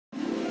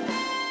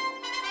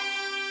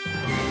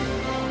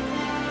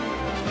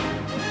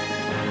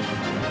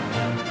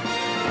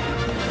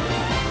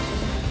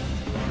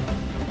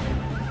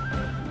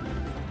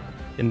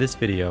In this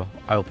video,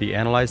 I will be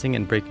analyzing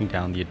and breaking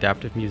down the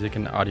adaptive music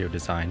and audio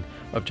design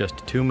of just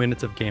 2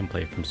 minutes of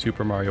gameplay from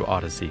Super Mario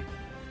Odyssey.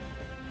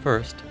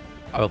 First,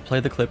 I will play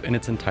the clip in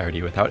its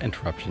entirety without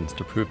interruptions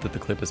to prove that the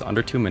clip is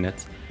under 2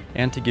 minutes,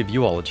 and to give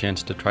you all a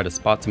chance to try to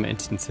spot some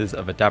instances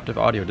of adaptive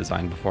audio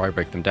design before I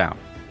break them down.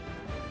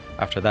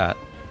 After that,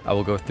 I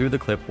will go through the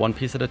clip one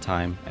piece at a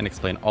time and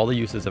explain all the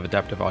uses of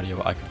adaptive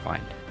audio I could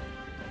find.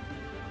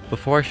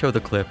 Before I show the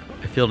clip,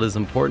 I feel it is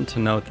important to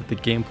note that the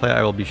gameplay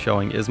I will be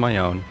showing is my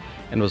own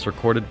and was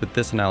recorded with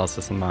this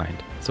analysis in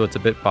mind, so it's a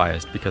bit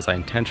biased because I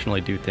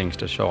intentionally do things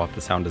to show off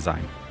the sound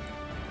design.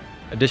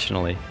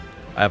 Additionally,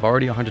 I have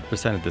already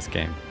 100%ed this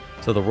game,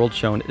 so the world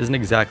shown isn't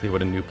exactly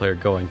what a new player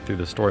going through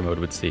the story mode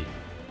would see.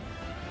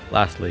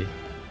 Lastly,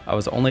 I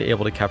was only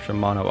able to capture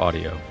mono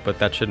audio, but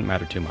that shouldn't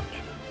matter too much.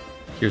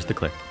 Here's the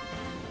clip.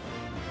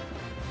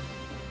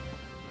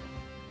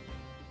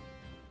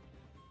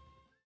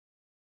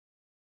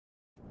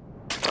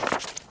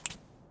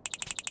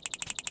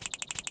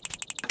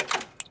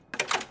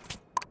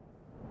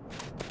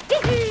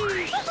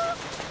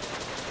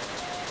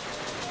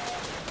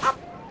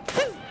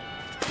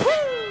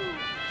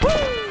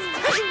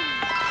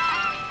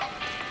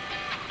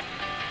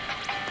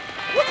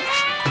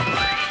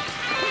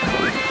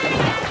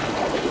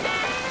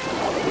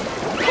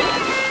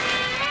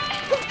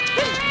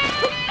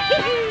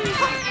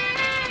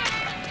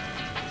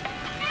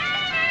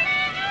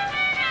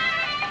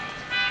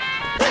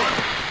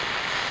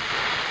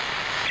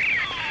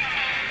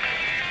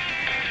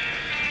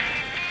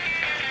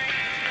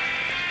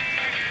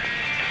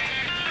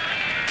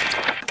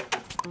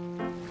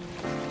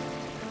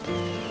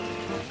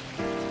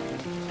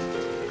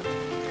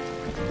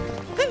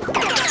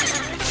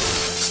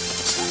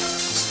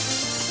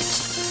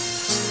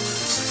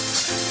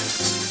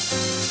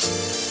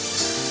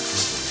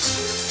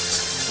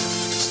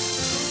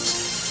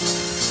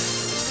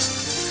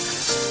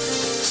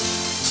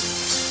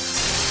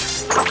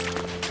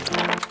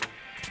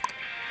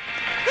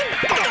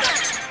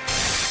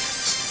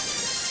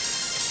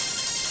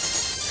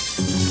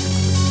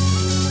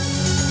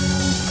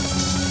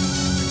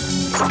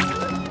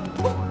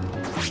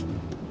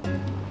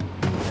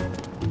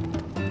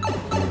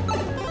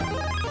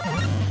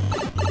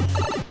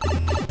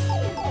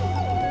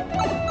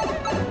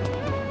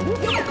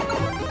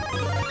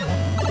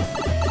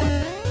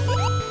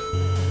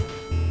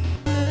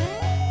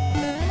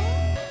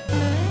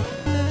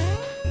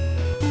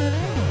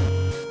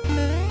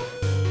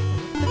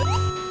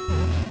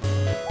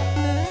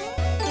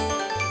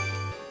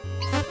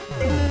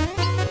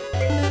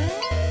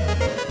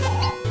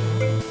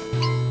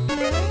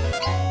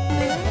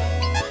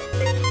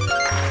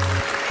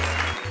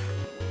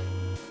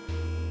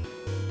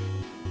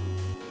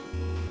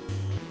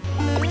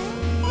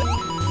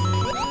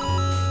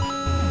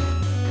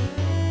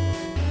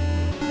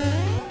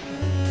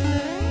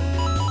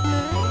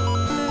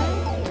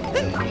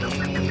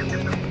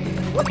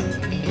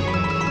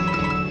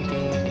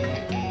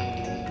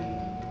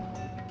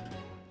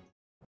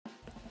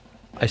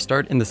 I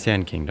start in the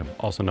Sand Kingdom,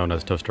 also known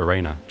as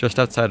Tostarena, just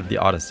outside of the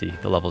Odyssey,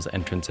 the level's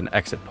entrance and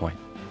exit point.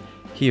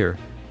 Here,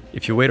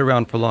 if you wait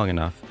around for long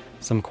enough,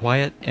 some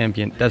quiet,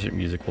 ambient desert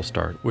music will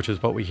start, which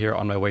is what we hear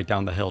on my way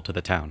down the hill to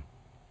the town.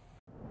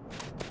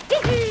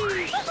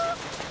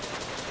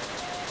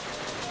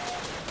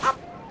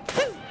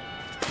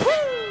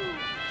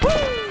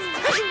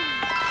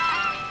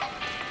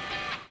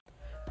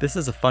 This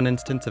is a fun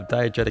instance of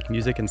diegetic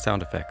music and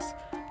sound effects,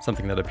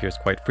 something that appears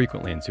quite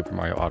frequently in Super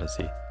Mario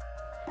Odyssey.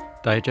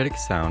 Diegetic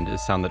sound is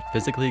sound that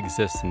physically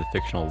exists in the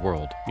fictional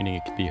world, meaning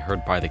it can be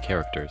heard by the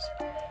characters.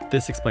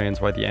 This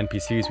explains why the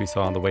NPCs we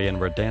saw on the way in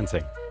were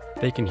dancing.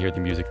 They can hear the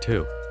music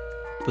too.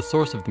 The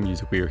source of the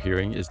music we are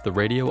hearing is the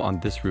radio on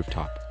this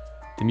rooftop.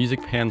 The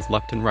music pans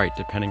left and right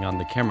depending on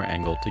the camera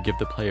angle to give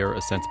the player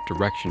a sense of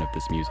direction of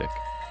this music.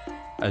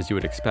 As you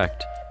would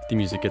expect, the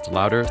music gets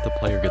louder as the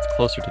player gets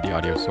closer to the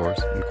audio source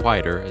and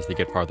quieter as they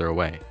get farther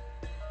away.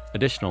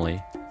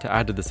 Additionally, to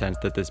add to the sense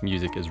that this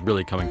music is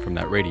really coming from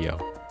that radio,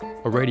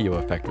 a radio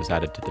effect was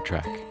added to the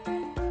track.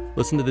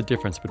 Listen to the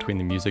difference between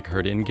the music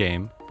heard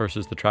in-game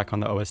versus the track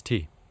on the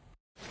OST.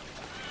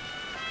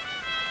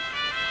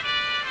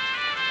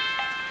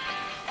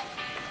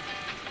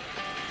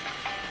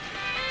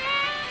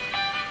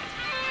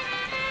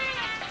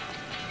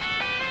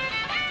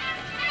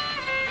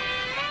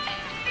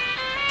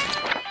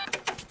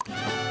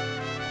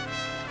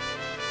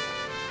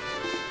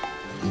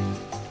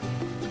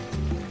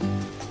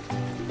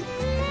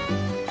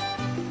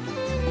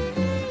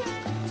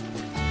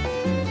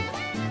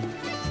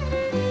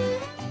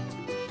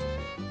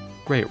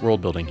 Great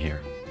world building here.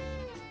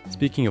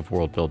 Speaking of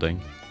world building,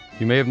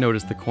 you may have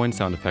noticed the coin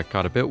sound effect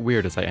got a bit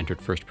weird as I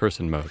entered first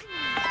person mode.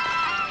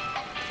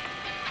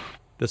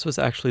 This was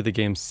actually the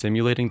game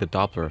simulating the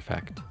Doppler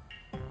effect.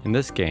 In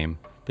this game,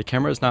 the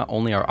camera is not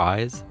only our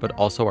eyes, but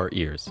also our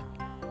ears.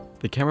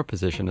 The camera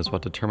position is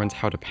what determines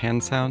how to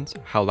pan sounds,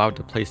 how loud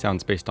to play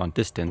sounds based on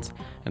distance,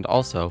 and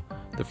also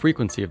the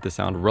frequency of the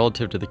sound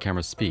relative to the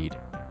camera's speed.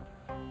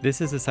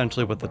 This is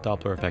essentially what the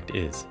Doppler effect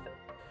is.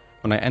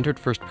 When I entered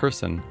first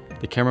person,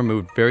 the camera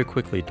moved very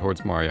quickly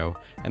towards Mario,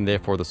 and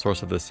therefore the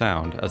source of the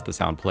sound, as the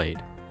sound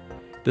played.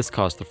 This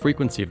caused the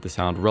frequency of the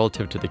sound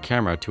relative to the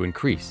camera to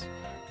increase,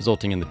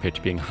 resulting in the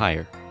pitch being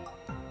higher.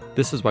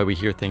 This is why we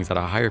hear things at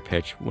a higher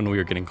pitch when we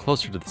are getting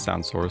closer to the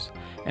sound source,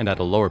 and at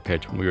a lower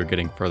pitch when we are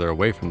getting further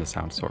away from the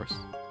sound source.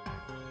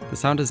 The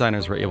sound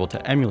designers were able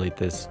to emulate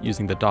this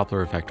using the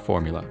Doppler Effect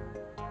formula.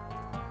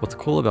 What's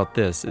cool about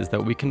this is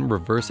that we can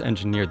reverse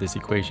engineer this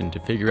equation to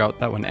figure out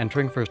that when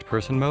entering first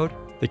person mode,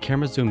 the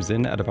camera zooms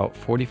in at about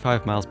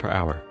 45 miles per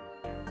hour.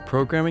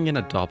 Programming in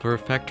a Doppler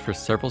effect for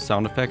several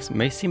sound effects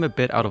may seem a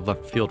bit out of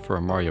left field for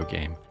a Mario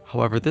game.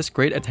 However, this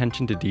great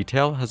attention to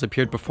detail has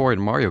appeared before in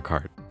Mario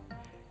Kart.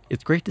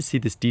 It's great to see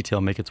this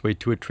detail make its way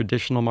to a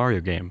traditional Mario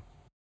game.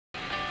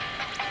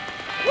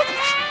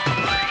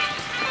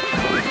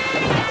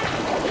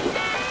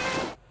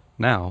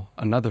 Now,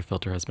 another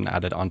filter has been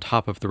added on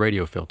top of the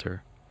radio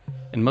filter.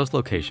 In most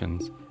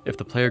locations, if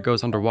the player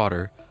goes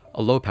underwater,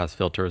 a low-pass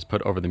filter is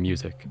put over the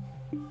music.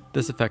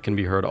 This effect can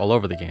be heard all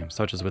over the game,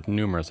 such as with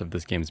numerous of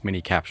this game's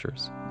mini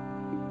captures.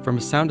 From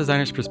a sound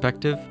designer's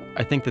perspective,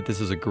 I think that this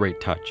is a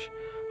great touch.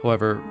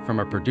 However, from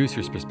a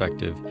producer's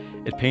perspective,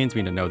 it pains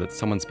me to know that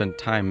someone spent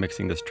time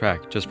mixing this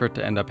track just for it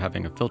to end up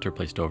having a filter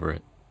placed over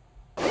it.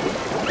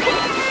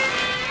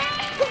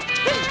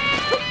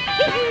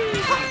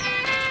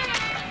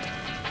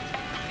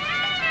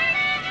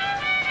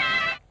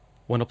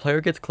 When a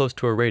player gets close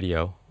to a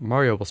radio,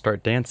 Mario will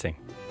start dancing.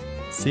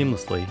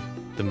 Seamlessly,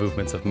 the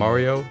movements of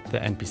Mario, the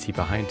NPC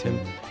behind him,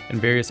 and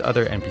various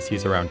other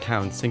NPCs around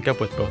town sync up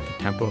with both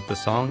the tempo of the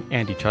song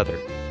and each other.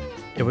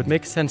 It would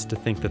make sense to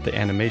think that the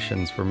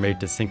animations were made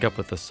to sync up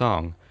with the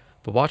song,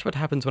 but watch what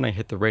happens when I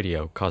hit the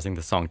radio, causing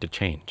the song to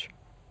change.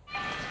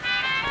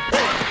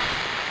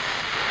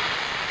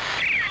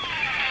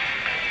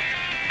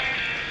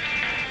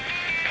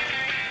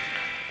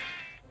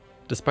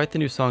 Despite the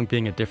new song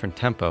being a different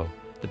tempo,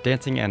 the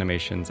dancing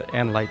animations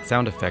and light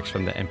sound effects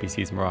from the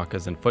NPC's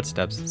maracas and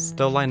footsteps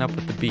still line up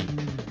with the beat.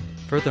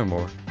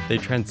 Furthermore, they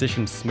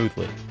transition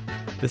smoothly.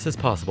 This is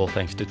possible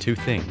thanks to two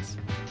things.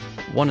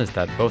 One is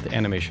that both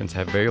animations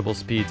have variable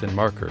speeds and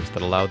markers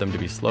that allow them to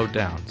be slowed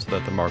down so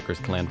that the markers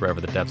can land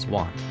wherever the devs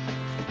want.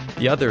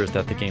 The other is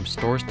that the game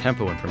stores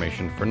tempo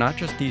information for not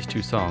just these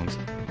two songs,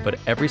 but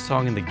every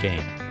song in the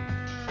game.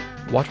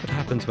 Watch what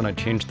happens when I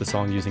change the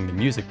song using the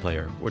music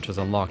player, which is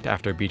unlocked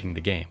after beating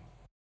the game.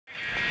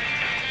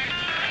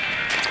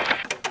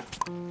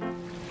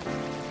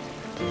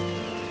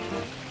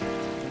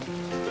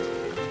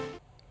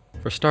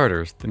 For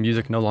starters, the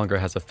music no longer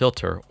has a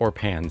filter or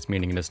pans,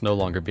 meaning it is no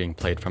longer being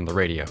played from the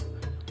radio.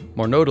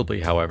 More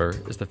notably, however,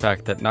 is the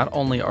fact that not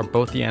only are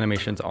both the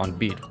animations on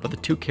beat, but the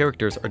two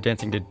characters are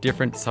dancing to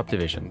different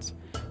subdivisions,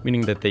 meaning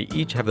that they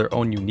each have their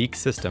own unique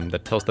system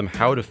that tells them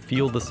how to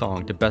feel the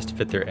song to best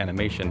fit their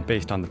animation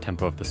based on the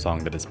tempo of the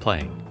song that is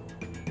playing.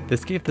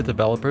 This gave the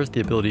developers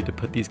the ability to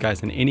put these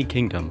guys in any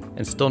kingdom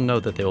and still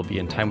know that they will be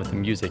in time with the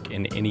music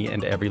in any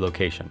and every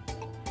location.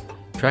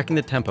 Tracking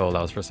the tempo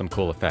allows for some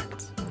cool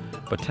effects.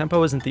 But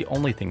tempo isn't the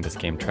only thing this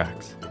game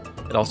tracks.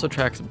 It also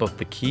tracks both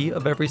the key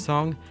of every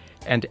song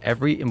and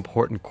every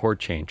important chord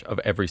change of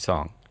every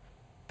song.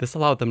 This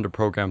allowed them to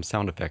program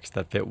sound effects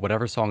that fit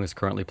whatever song is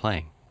currently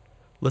playing.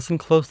 Listen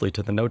closely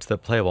to the notes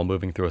that play while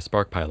moving through a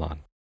spark pylon.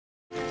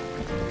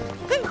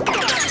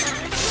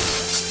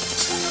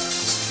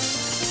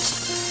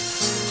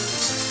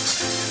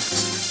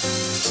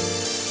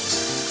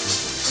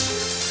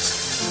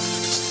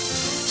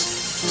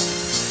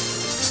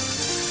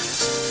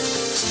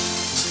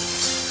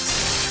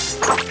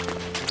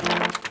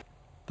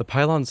 The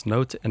pylon's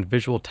notes and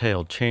visual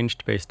tail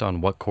changed based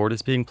on what chord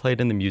is being played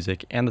in the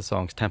music and the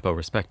song's tempo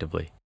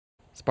respectively.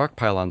 Spark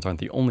pylons aren't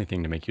the only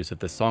thing to make use of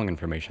this song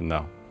information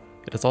though.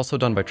 It is also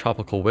done by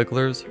tropical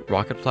wigglers,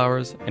 rocket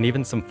flowers, and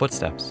even some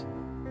footsteps.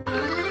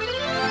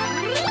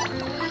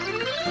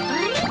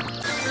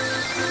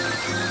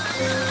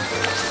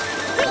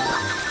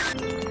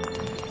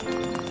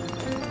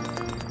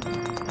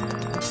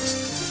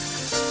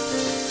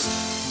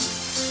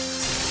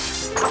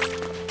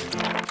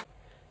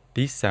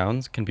 These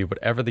sounds can be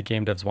whatever the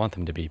game devs want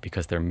them to be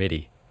because they're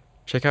MIDI.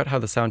 Check out how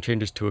the sound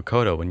changes to a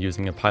coda when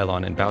using a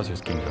pylon in Bowser's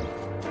Kingdom.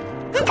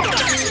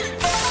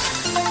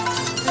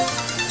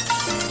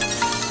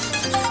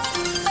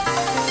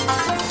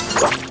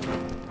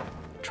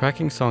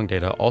 Tracking song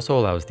data also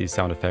allows these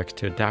sound effects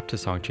to adapt to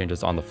song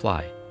changes on the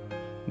fly.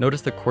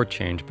 Notice the chord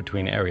change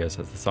between areas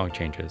as the song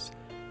changes.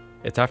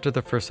 It's after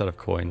the first set of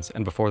coins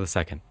and before the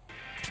second.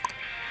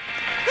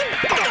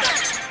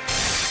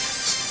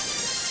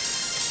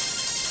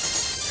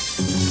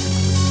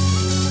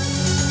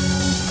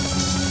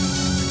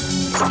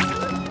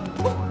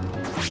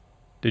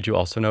 Did you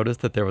also notice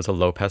that there was a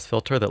low-pass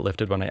filter that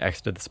lifted when I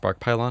exited the spark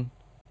pylon?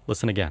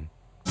 Listen again.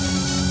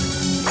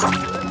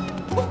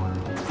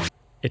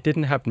 It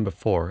didn't happen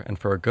before, and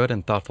for a good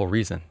and thoughtful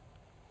reason.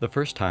 The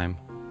first time,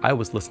 I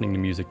was listening to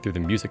music through the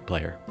music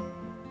player.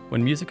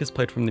 When music is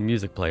played from the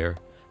music player,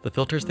 the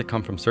filters that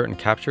come from certain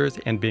captures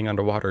and being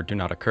underwater do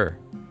not occur.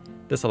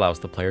 This allows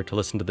the player to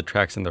listen to the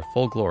tracks in their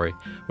full glory,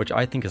 which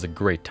I think is a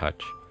great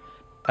touch.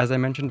 As I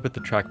mentioned with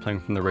the track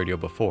playing from the radio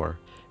before,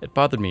 it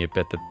bothered me a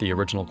bit that the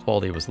original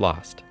quality was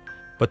lost.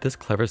 But this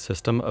clever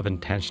system of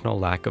intentional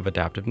lack of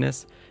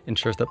adaptiveness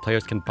ensures that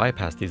players can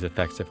bypass these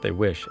effects if they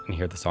wish and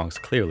hear the songs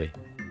clearly.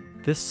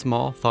 This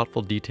small,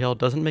 thoughtful detail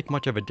doesn't make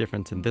much of a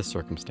difference in this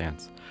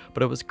circumstance,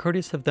 but it was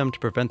courteous of them to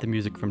prevent the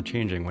music from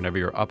changing whenever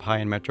you're up high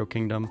in Metro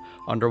Kingdom,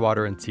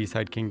 underwater in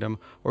Seaside Kingdom,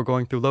 or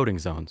going through loading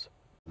zones.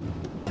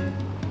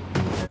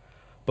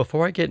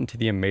 Before I get into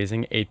the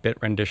amazing 8-bit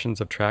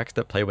renditions of tracks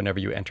that play whenever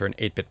you enter an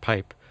 8-bit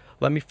pipe,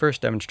 let me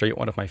first demonstrate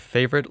one of my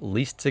favorite,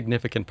 least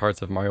significant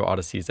parts of Mario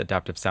Odyssey's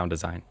adaptive sound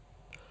design.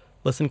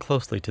 Listen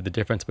closely to the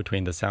difference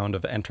between the sound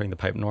of entering the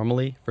pipe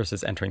normally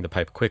versus entering the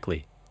pipe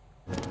quickly.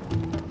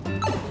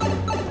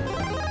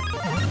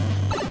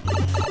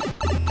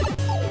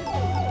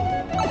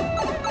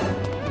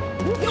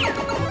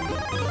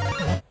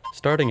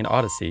 Starting in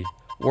Odyssey,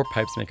 warp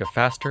pipes make a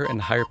faster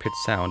and higher pitched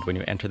sound when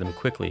you enter them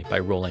quickly by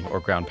rolling or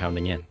ground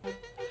pounding in.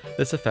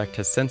 This effect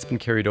has since been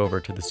carried over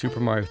to the Super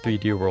Mario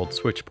 3D World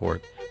Switch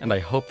port, and I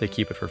hope they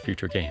keep it for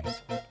future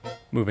games.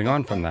 Moving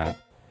on from that,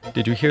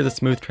 did you hear the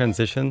smooth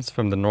transitions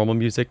from the normal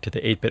music to the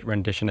 8-bit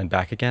rendition and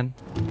back again?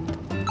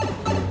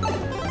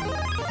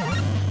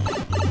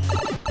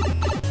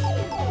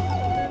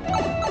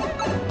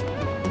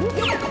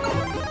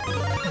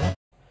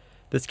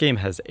 This game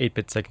has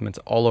 8-bit segments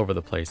all over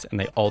the place, and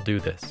they all do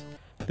this.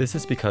 This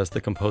is because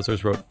the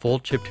composers wrote full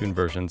chiptune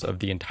versions of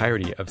the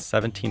entirety of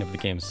 17 of the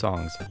game's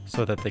songs,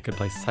 so that they could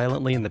play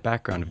silently in the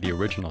background of the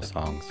original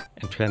songs,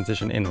 and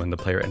transition in when the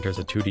player enters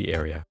a 2D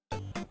area.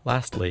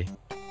 Lastly,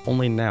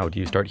 only now do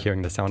you start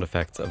hearing the sound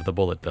effects of the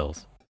bullet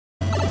bills.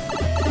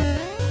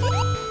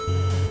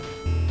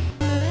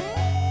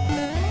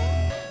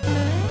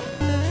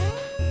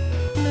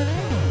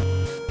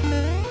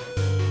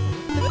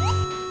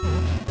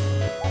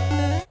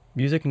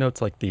 Music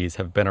notes like these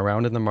have been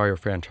around in the Mario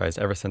franchise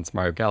ever since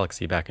Mario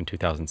Galaxy back in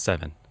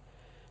 2007.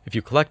 If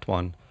you collect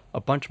one, a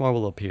bunch more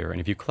will appear,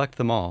 and if you collect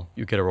them all,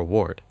 you get a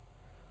reward.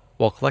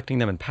 While collecting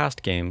them in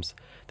past games,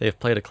 they have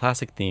played a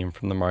classic theme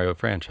from the Mario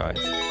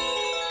franchise.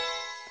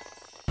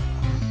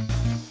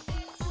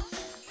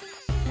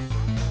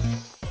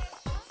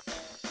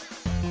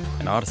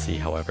 In Odyssey,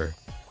 however,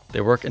 they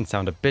work and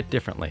sound a bit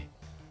differently.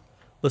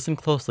 Listen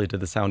closely to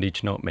the sound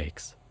each note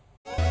makes.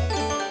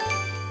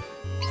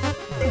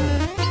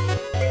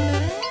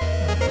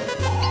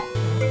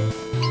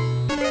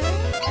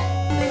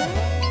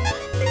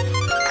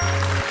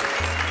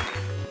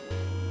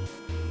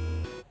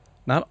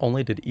 Not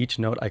only did each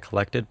note I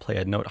collected play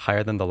a note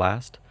higher than the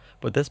last,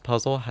 but this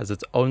puzzle has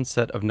its own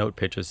set of note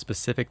pitches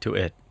specific to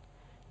it.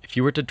 If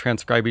you were to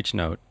transcribe each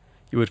note,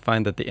 you would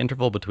find that the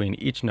interval between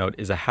each note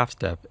is a half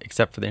step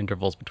except for the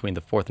intervals between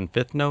the 4th and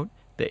 5th note,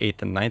 the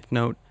 8th and 9th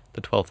note,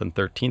 the 12th and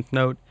 13th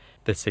note,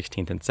 the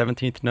 16th and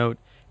 17th note,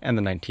 and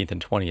the 19th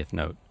and 20th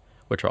note,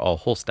 which are all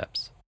whole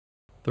steps.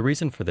 The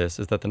reason for this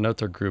is that the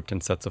notes are grouped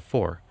in sets of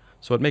 4,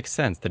 so it makes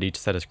sense that each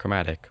set is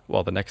chromatic,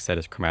 while the next set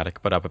is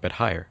chromatic but up a bit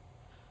higher.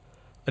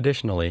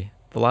 Additionally,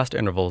 the last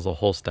interval is a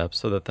whole step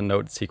so that the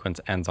note sequence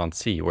ends on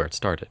C where it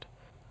started.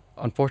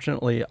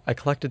 Unfortunately, I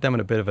collected them in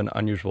a bit of an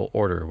unusual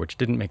order, which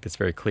didn't make this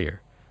very clear,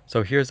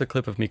 so here's a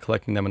clip of me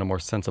collecting them in a more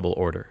sensible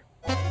order.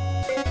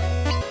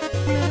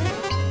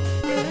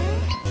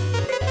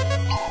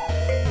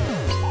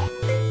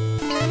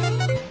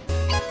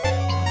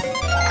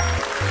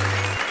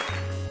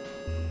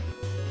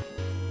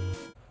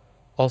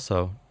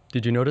 Also,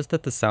 did you notice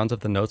that the sounds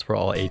of the notes were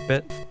all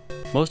 8-bit?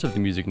 Most of the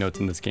music notes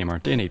in this game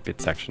aren't in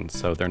 8-bit sections,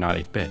 so they're not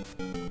 8-bit.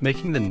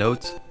 Making the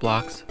notes,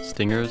 blocks,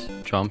 stingers,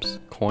 jumps,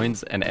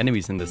 coins, and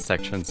enemies in this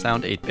section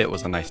sound 8-bit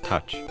was a nice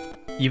touch.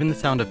 Even the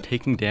sound of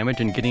taking damage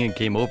and getting a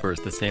game over is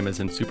the same as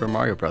in Super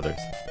Mario Bros.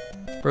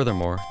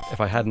 Furthermore, if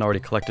I hadn't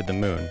already collected the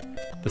moon,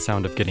 the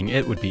sound of getting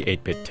it would be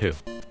 8-bit too.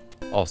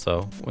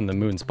 Also, when the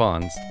moon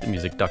spawns, the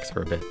music ducks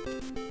for a bit.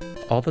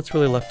 All that's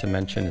really left to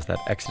mention is that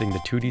exiting the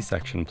 2D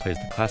section plays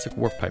the classic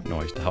warp pipe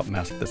noise to help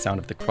mask the sound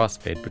of the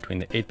crossfade between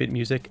the 8-bit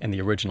music and the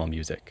original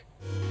music.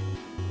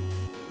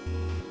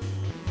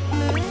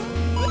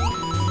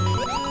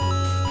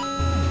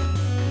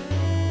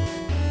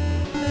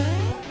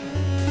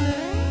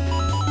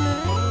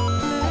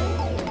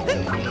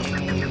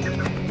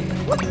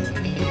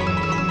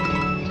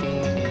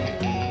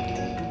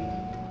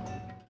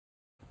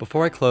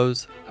 Before I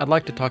close, I'd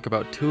like to talk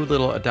about two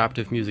little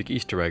adaptive music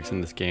Easter eggs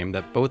in this game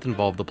that both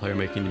involve the player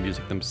making the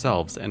music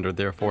themselves and are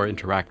therefore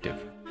interactive.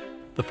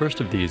 The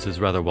first of these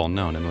is rather well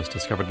known and was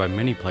discovered by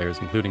many players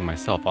including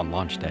myself on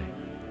launch day.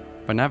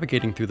 By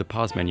navigating through the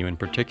pause menu in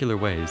particular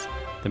ways,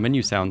 the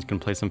menu sounds can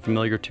play some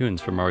familiar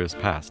tunes from Mario's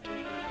past.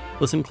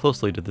 Listen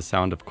closely to the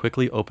sound of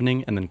quickly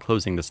opening and then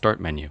closing the start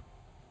menu.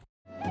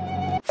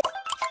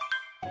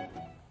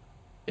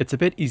 It's a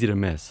bit easy to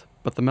miss,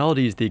 but the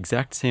melody is the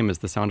exact same as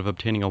the sound of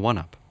obtaining a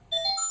 1-up.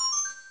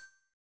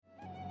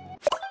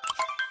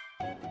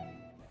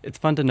 It's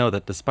fun to know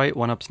that despite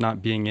 1-ups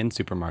not being in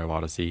Super Mario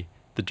Odyssey,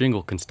 the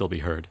jingle can still be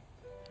heard.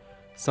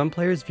 Some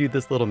players view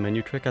this little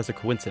menu trick as a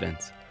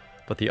coincidence,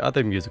 but the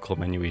other musical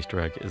menu Easter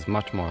egg is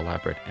much more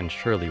elaborate and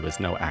surely was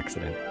no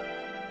accident.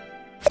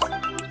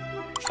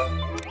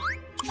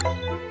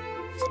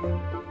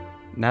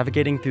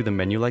 Navigating through the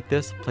menu like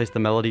this plays the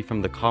melody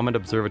from the Comet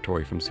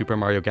Observatory from Super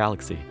Mario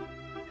Galaxy.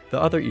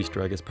 The other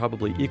Easter egg is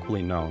probably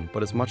equally known,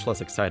 but is much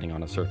less exciting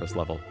on a surface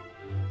level.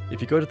 If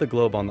you go to the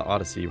globe on the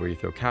Odyssey where you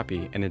throw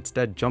Cappy and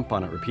instead jump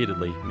on it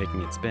repeatedly,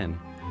 making it spin,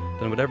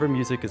 then whatever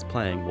music is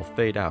playing will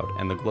fade out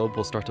and the globe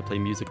will start to play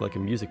music like a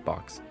music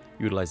box,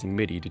 utilizing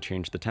MIDI to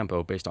change the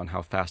tempo based on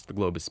how fast the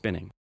globe is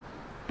spinning.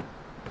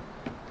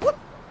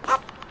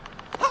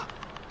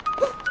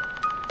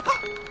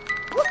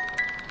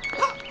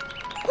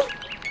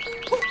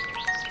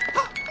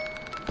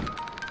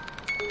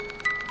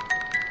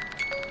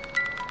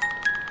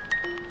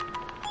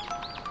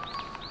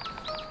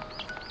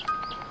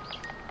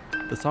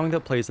 The song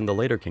that plays in the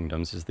later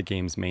kingdoms is the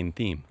game's main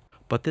theme,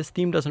 but this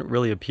theme doesn't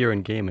really appear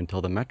in-game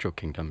until the Metro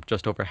Kingdom,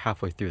 just over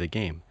halfway through the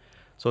game.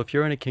 So if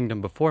you're in a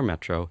kingdom before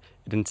Metro,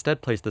 it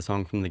instead plays the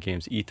song from the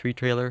game's E3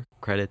 trailer,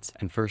 credits,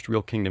 and first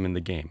real kingdom in the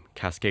game,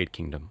 Cascade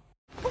Kingdom.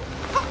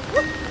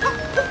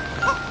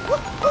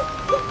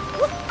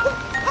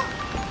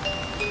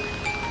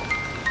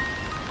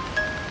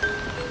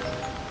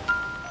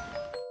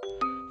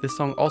 This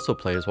song also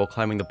plays while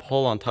climbing the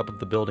pole on top of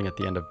the building at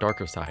the end of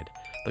Darker Side,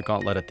 the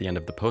gauntlet at the end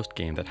of the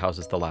post-game that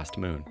houses the last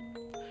moon.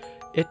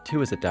 It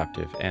too is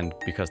adaptive, and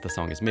because the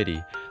song is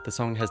MIDI, the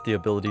song has the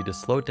ability to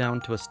slow down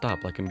to a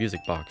stop like a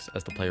music box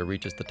as the player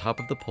reaches the top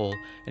of the pole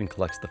and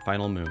collects the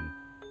final moon.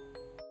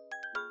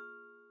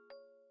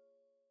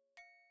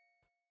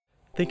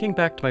 Thinking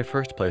back to my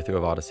first playthrough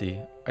of Odyssey,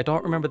 I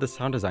don't remember the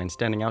sound design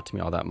standing out to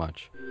me all that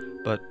much,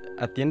 but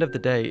at the end of the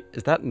day,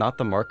 is that not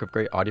the mark of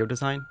great audio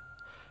design?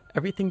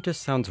 Everything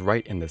just sounds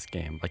right in this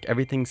game, like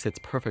everything sits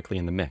perfectly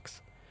in the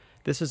mix.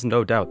 This is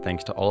no doubt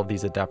thanks to all of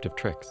these adaptive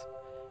tricks.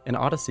 In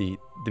Odyssey,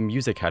 the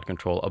music had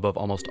control above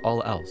almost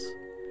all else.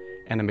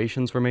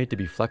 Animations were made to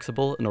be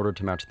flexible in order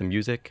to match the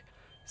music,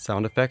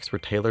 sound effects were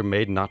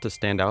tailor-made not to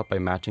stand out by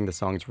matching the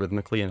songs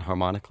rhythmically and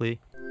harmonically.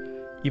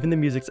 Even the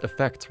music's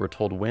effects were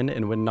told when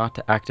and when not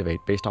to activate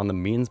based on the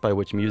means by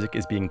which music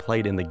is being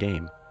played in the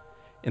game.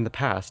 In the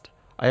past,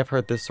 I have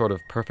heard this sort of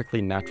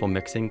perfectly natural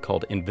mixing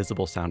called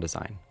invisible sound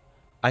design.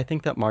 I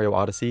think that Mario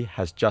Odyssey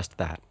has just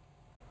that.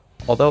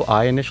 Although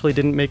I initially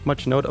didn't make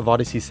much note of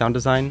Odyssey's sound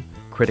design,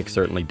 critics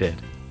certainly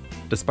did.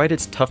 Despite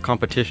its tough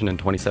competition in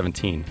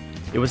 2017,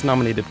 it was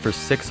nominated for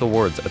 6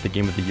 awards at the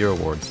Game of the Year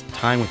Awards,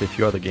 tying with a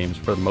few other games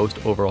for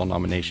most overall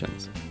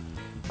nominations.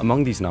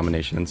 Among these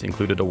nominations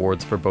included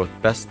awards for both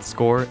Best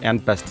Score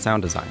and Best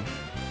Sound Design.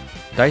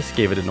 DICE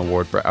gave it an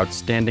award for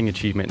Outstanding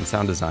Achievement in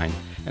Sound Design,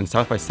 and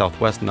South by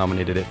Southwest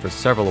nominated it for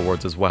several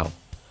awards as well.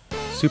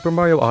 Super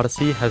Mario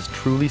Odyssey has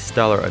truly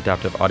stellar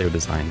adaptive audio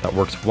design that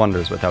works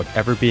wonders without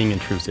ever being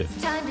intrusive.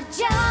 Time to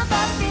jump